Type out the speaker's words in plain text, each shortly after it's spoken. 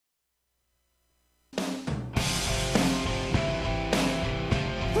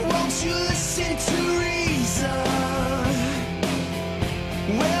you listen to reason?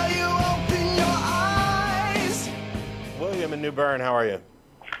 Will you open your eyes? William in New Bern, how are you?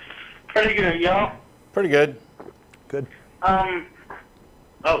 Pretty good, y'all. Pretty good. Good.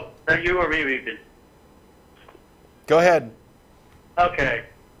 Oh, that you or me, Ethan? Go ahead. Okay.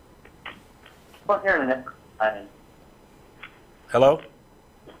 Keep on hearing that. Hello?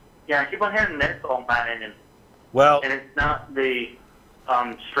 Yeah, I keep on hearing that on mine, and Well, it's not the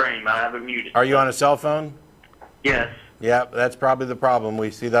stream. I have it muted. are you on a cell phone? Yes. Yeah, that's probably the problem.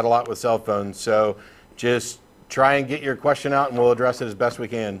 We see that a lot with cell phones. So just try and get your question out and we'll address it as best we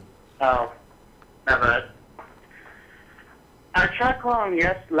can. Oh, not bad. I tried calling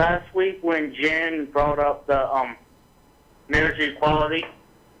last week when Jen brought up the marriage equality,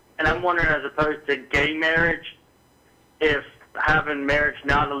 and I'm wondering, as opposed to gay marriage, if having marriage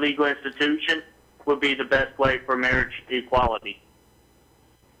not a legal institution would be the best way for marriage equality.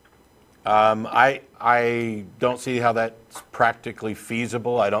 I don't see how that's practically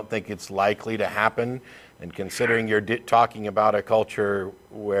feasible. I don't think it's likely to happen. And considering you're talking about a culture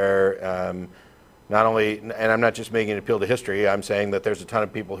where not only, and I'm not just making an appeal to history, I'm saying that there's a ton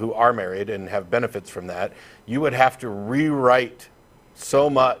of people who are married and have benefits from that. You would have to rewrite so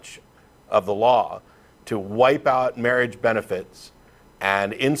much of the law to wipe out marriage benefits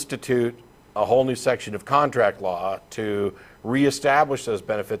and institute a whole new section of contract law to reestablish those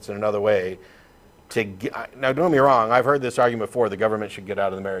benefits in another way. Now, don't get me wrong, I've heard this argument before, the government should get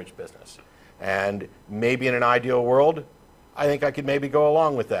out of the marriage business. And maybe in an ideal world, I think I could maybe go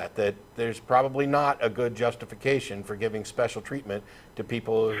along with that there's probably not a good justification for giving special treatment to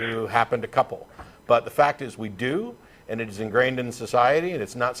people who happen to couple. But the fact is we do, and it is ingrained in society, and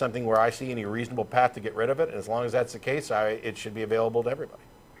it's not something where I see any reasonable path to get rid of it. And as long as that's the case, it should be available to everybody.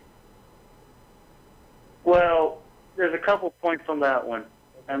 Well, there's a couple points on that one.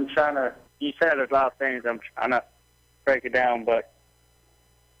 You said a lot of things, I'm trying to break it down, but...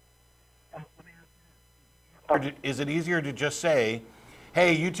 Is it easier to just say,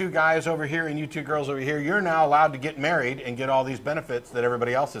 hey, you two guys over here and you two girls over here, you're now allowed to get married and get all these benefits that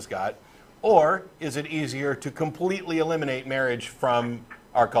everybody else has got? Or is it easier to completely eliminate marriage from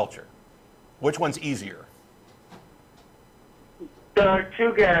our culture? Which one's easier? There are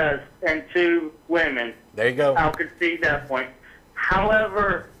two guys and two women. There you go. I'll concede that point.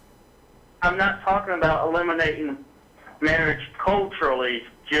 However, I'm not talking about eliminating marriage culturally,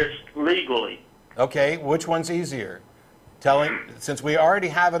 just legally. Okay, which one's easier? Since we already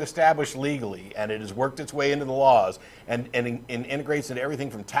have it established legally and it has worked its way into the laws and integrates into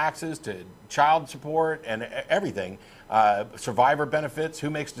everything from taxes to child support and everything, survivor benefits, who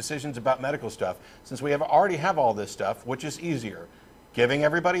makes decisions about medical stuff, since we already have all this stuff, which is easier? Giving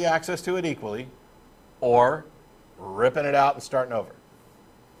everybody access to it equally or ripping it out and starting over?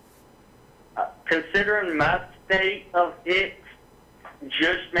 Considering my state of it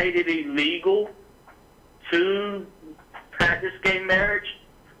just made it illegal to practice gay marriage,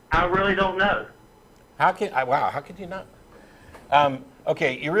 I really don't know. How could you not?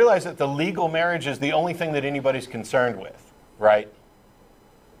 Okay, you realize that the legal marriage is the only thing that anybody's concerned with, right?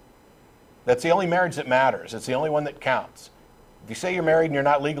 That's the only marriage that matters. It's the only one that counts. If you say you're married and you're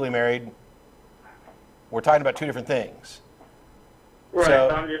not legally married, we're talking about two different things.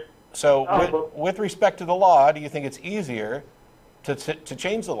 Right. With respect to the law, do you think it's easier to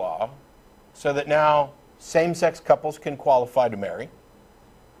change the law so that now same-sex couples can qualify to marry,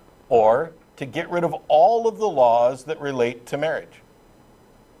 or to get rid of all of the laws that relate to marriage?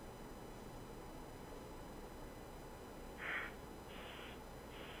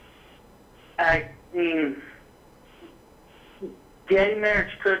 I mean, gay marriage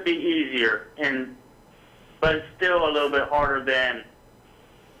could be easier, but it's still a little bit harder than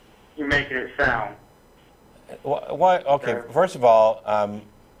you're making it sound. What? Okay, first of all,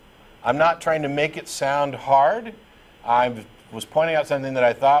 I'm not trying to make it sound hard. I was pointing out something that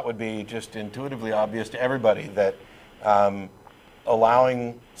I thought would be just intuitively obvious to everybody, that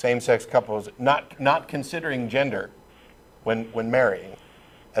allowing same-sex couples, not considering gender when marrying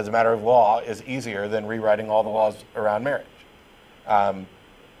as a matter of law, is easier than rewriting all the laws around marriage. I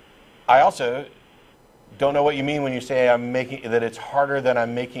also don't know what you mean when you say that it's harder than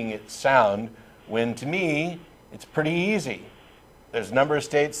I'm making it sound, when to me it's pretty easy. There's a number of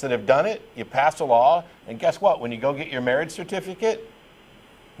states that have done it. You pass a law, and guess what? When you go get your marriage certificate,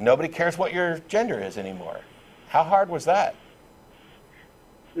 nobody cares what your gender is anymore. How hard was that?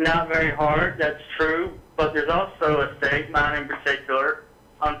 Not very hard, that's true. But there's also a state, mine in particular,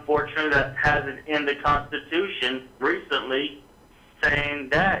 unfortunately, that has it in the Constitution recently saying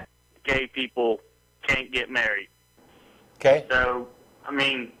that gay people can't get married. Okay. So, I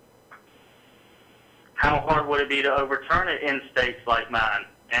mean, how hard would it be to overturn it in states like mine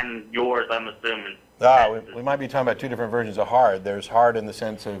and yours, I'm assuming? We might be talking about two different versions of hard. There's hard in the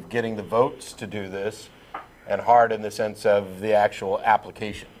sense of getting the votes to do this, and hard in the sense of the actual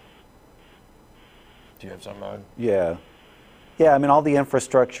application. Do you have something on? Yeah. Yeah, I mean, all the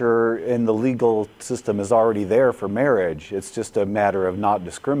infrastructure in the legal system is already there for marriage. It's just a matter of not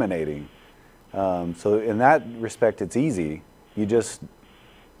discriminating. So in that respect, it's easy. You just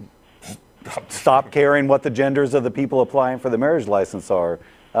stop caring what the genders of the people applying for the marriage license are.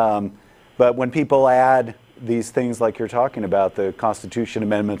 But when people add these things like you're talking about, the Constitution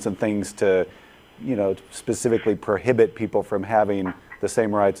amendments and things to, you know, specifically prohibit people from having the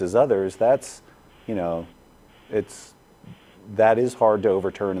same rights as others, that's, you know, that is hard to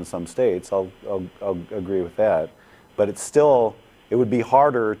overturn in some states. I'll agree with that. But it's still, it would be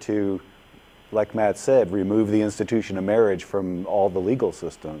harder to, like Matt said, remove the institution of marriage from all the legal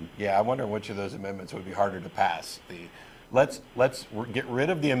system. Yeah, I wonder which of those amendments would be harder to pass. Let's get rid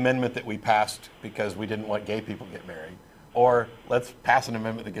of the amendment that we passed because we didn't want gay people to get married, or let's pass an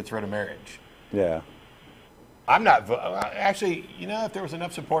amendment that gets rid of marriage. Yeah. I'm not actually. You know, if there was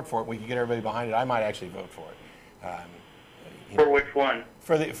enough support for it, we could get everybody behind it. I might actually vote for it. For which one?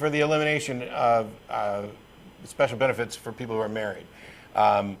 For the elimination of special benefits for people who are married.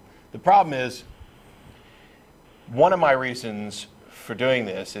 The problem is, one of my reasons for doing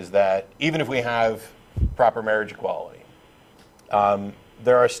this is that even if we have proper marriage equality,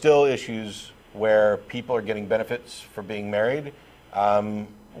 there are still issues where people are getting benefits for being married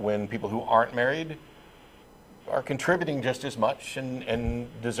when people who aren't married are contributing just as much and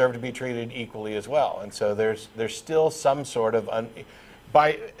deserve to be treated equally as well. And so there's still some sort of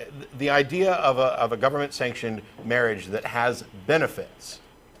by the idea of a government-sanctioned marriage that has benefits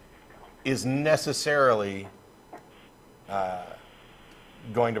is necessarily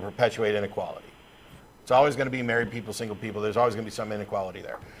going to perpetuate inequality. It's always going to be married people, single people. There's always going to be some inequality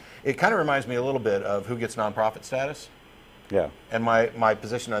there. It kind of reminds me a little bit of who gets nonprofit status. Yeah. And my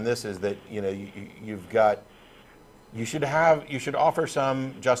position on this is that, you know, you should offer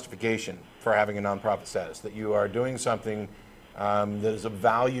some justification for having a nonprofit status, that you are doing something that is of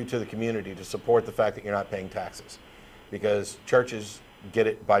value to the community to support the fact that you're not paying taxes, because churches get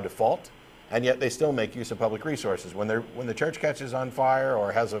it by default, and yet they still make use of public resources. When the church catches on fire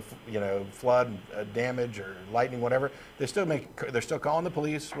or has a flood, damage or lightning, whatever, they're still calling the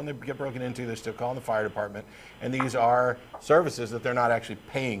police when they get broken into. They're still calling the fire department, and these are services that they're not actually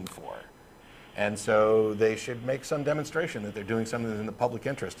paying for. And so they should make some demonstration that they're doing something that's in the public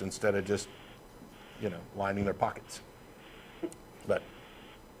interest instead of just, lining their pockets. But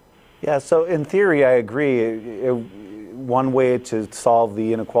yeah, so in theory, I agree. One way to solve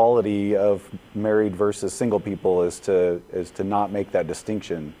the inequality of married versus single people is to not make that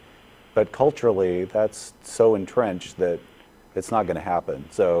distinction. But culturally, that's so entrenched that it's not going to happen.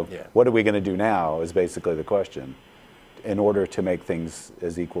 So What are we going to do now is basically the question, in order to make things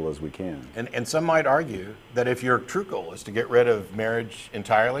as equal as we can. And some might argue that if your true goal is to get rid of marriage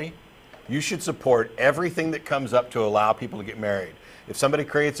entirely, you should support everything that comes up to allow people to get married. If somebody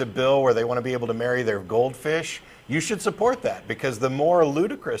creates a bill where they want to be able to marry their goldfish, you should support that, because the more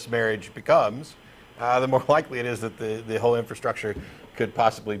ludicrous marriage becomes, the more likely it is that the whole infrastructure could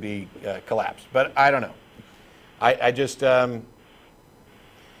possibly be collapsed. But I don't know. I just, I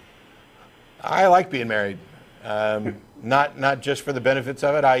like being married. Not just for the benefits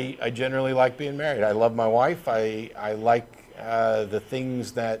of it. I generally like being married. I love my wife. I like the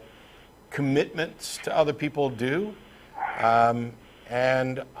things that commitments to other people do.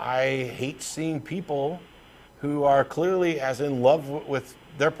 And I hate seeing people who are clearly as in love with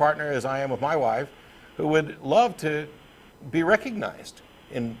their partner as I am with my wife, who would love to be recognized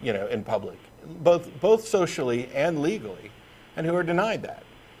in public, both socially and legally, and who are denied that.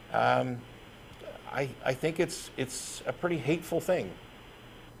 I think it's a pretty hateful thing.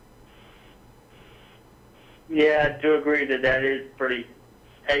 Yeah, I do agree that is pretty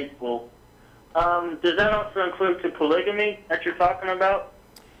hateful. Does that also include the polygamy that you're talking about?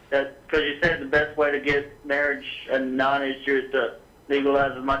 Because you said the best way to get marriage a non-issue is to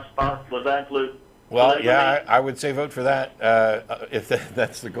legalize as much as possible. Does that include polygamy? Yeah, I would say vote for that if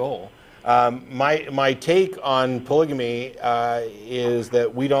that's the goal. My take on polygamy is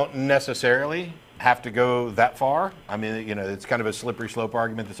that we don't necessarily have to go that far. I mean, it's kind of a slippery slope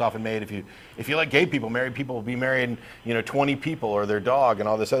argument that's often made. If you let gay people, married people will be marrying, 20 people or their dog and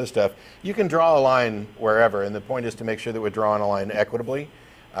all this other stuff. You can draw a line wherever, and the point is to make sure that we're drawing a line equitably,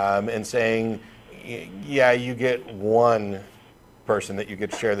 and saying, yeah, you get one person that you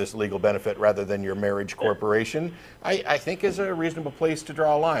could share this legal benefit rather than your marriage corporation, I think is a reasonable place to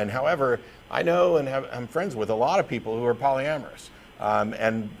draw a line. However, I know and I'm friends with a lot of people who are polyamorous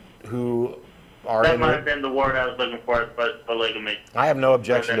and who are That might have been the word I was looking for, but polygamy. I have no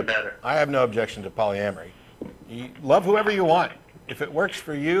objection to better. I have no objection to polyamory. You love whoever you want. If it works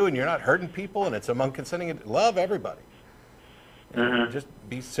for you and you're not hurting people and it's among consenting, love everybody. Just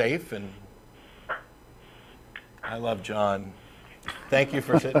be safe. And I love John. Thank you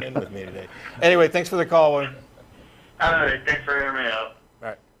for sitting in with me today. Anyway, thanks for the call. All right, thanks for hearing me out.